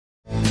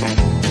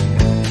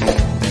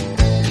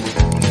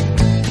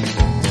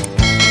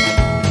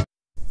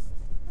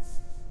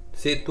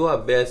सेतू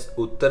अभ्यास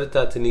उत्तर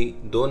चाचणी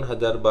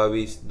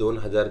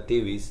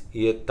 2022-2023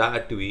 इयत्ता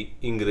 8वी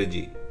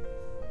इंग्रजी.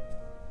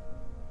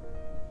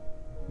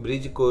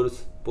 Bridge course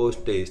post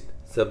taste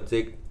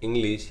subject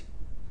English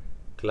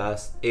class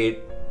 8.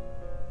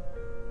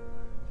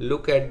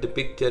 Look at the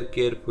picture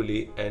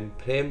carefully and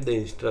frame the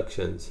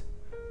instructions.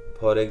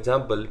 For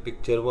example,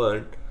 picture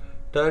 1,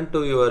 turn to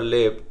your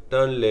left,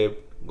 turn left,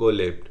 go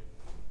left.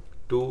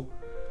 2,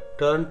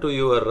 turn to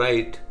your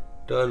right,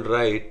 turn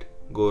right,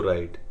 go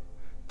right.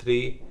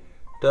 3,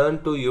 turn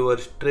to your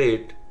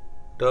straight,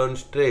 turn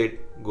straight,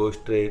 go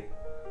straight.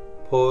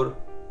 4,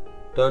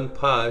 turn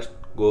fast,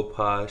 go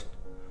fast.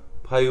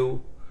 5,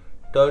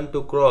 turn to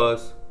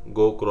cross,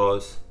 go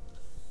cross.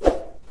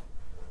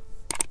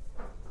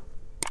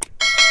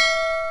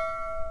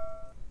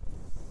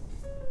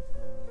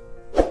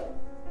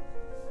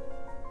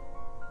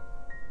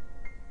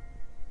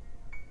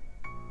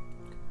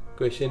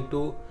 Question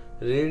 2.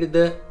 Read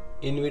the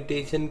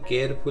invitation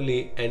carefully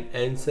and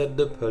answer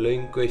the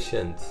following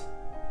questions.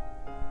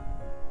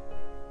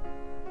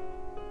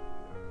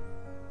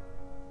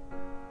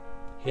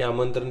 ही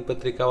आमंत्रण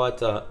पत्रिका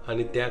वाचा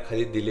आणि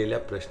त्याखाली दिलेल्या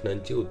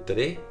प्रश्नांची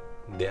उत्तरे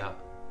द्या.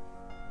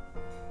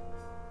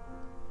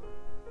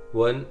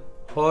 1.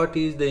 What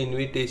is the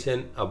invitation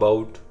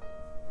about?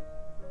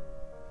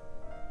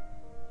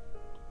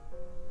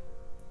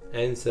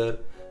 Answer.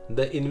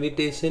 The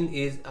invitation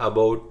is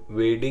about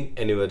wedding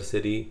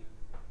anniversary.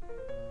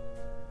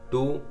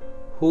 2.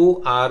 Who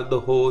are the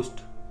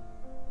hosts?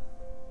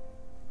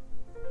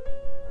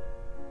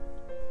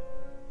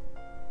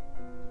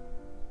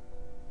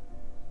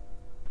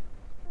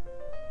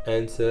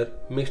 Answer.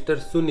 Mr.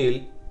 Sunil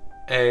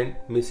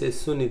and Mrs.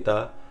 Sunita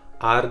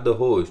are the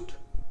hosts.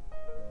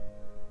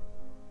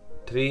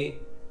 3.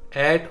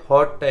 At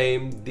what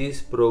time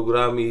this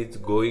program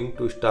is going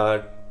to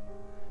start?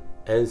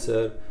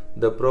 Answer.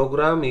 The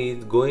program is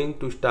going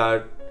to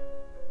start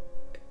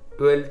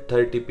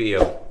 12:30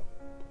 p.m.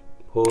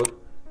 4.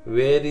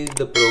 Where is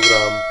the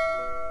program?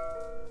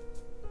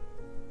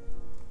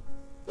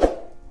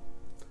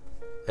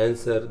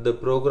 Answer. The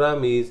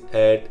program is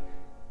at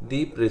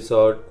Deep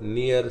Resort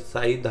near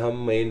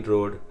Sa'idham Main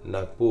Road,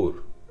 Nagpur.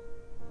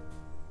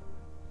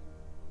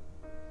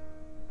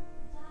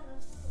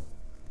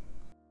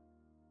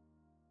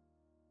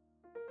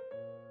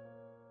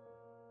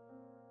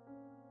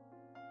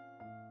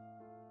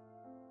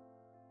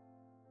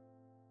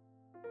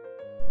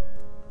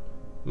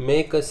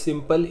 Make a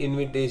simple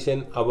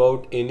invitation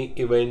about any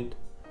event.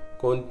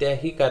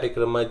 कोणत्याही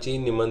कार्यक्रमाची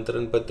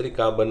निमंत्रण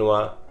पत्रिका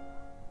बनवा.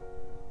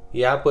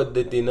 या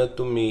पद्धतीने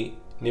तुम्ही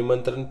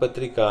निमंत्रण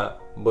पत्रिका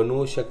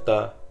बनवू शकता.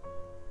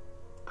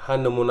 हा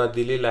नमुना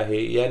दिलेला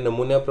आहे. या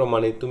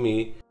नमुन्याप्रमाणे तुम्ही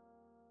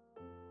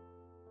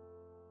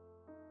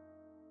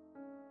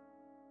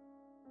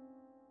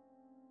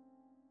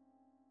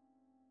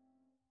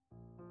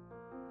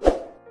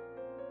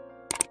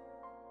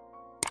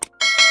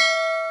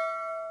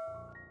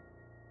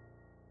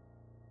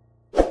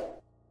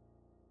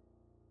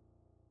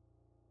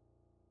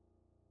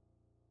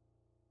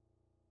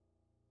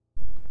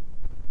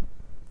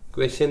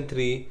Question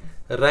 3.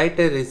 Write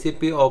a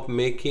recipe of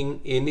making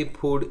any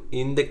food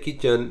in the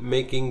kitchen,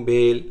 making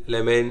bhel,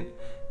 lemon,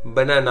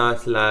 banana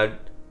salad,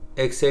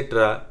 etc.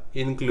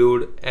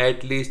 Include at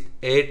least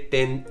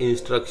 8-10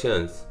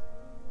 instructions.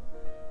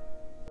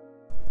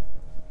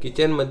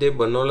 Kitchen मध्ये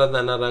बनवला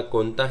जाणारा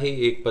कोणताही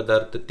एक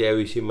पदार्थ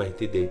त्याविषयी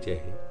माहिती द्यायची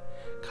आहे.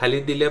 खाली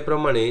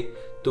दिल्याप्रमाणे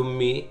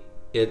तुम्ही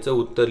याचं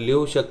उत्तर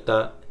लिहू शकता.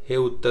 हे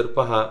उत्तर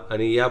पहा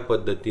आणि या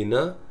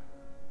पद्धतीने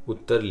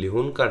उत्तर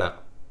लिहून काढा.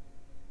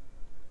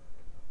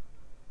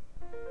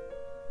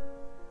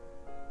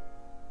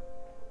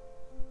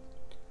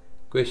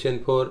 Question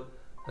 4.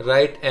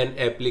 Write an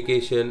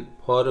application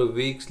for a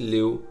week's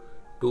leave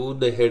to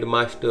the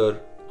headmaster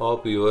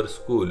of your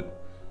school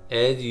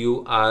as you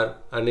are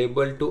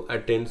unable to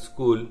attend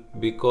school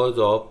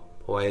because of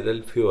viral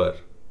fever.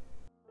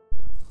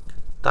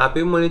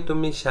 तापेमुळे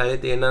तुम्ही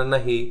शाळेत येणार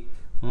नाही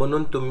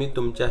म्हणून तुम्ही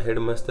तुमच्या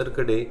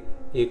हेडमास्टरकडे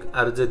एक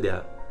अर्ज द्या.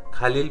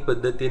 खालील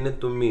पद्धतीने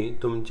तुम्ही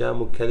तुमच्या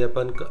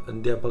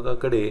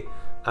मुख्याध्यापकाकडे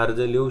अर्ज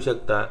लिहू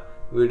शकता.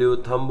 व्हिडिओ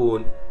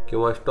थांबवून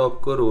किंवा स्टॉप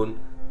करून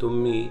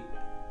तुम्ही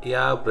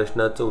या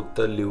प्रश्नाचं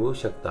उत्तर लिहू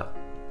शकता.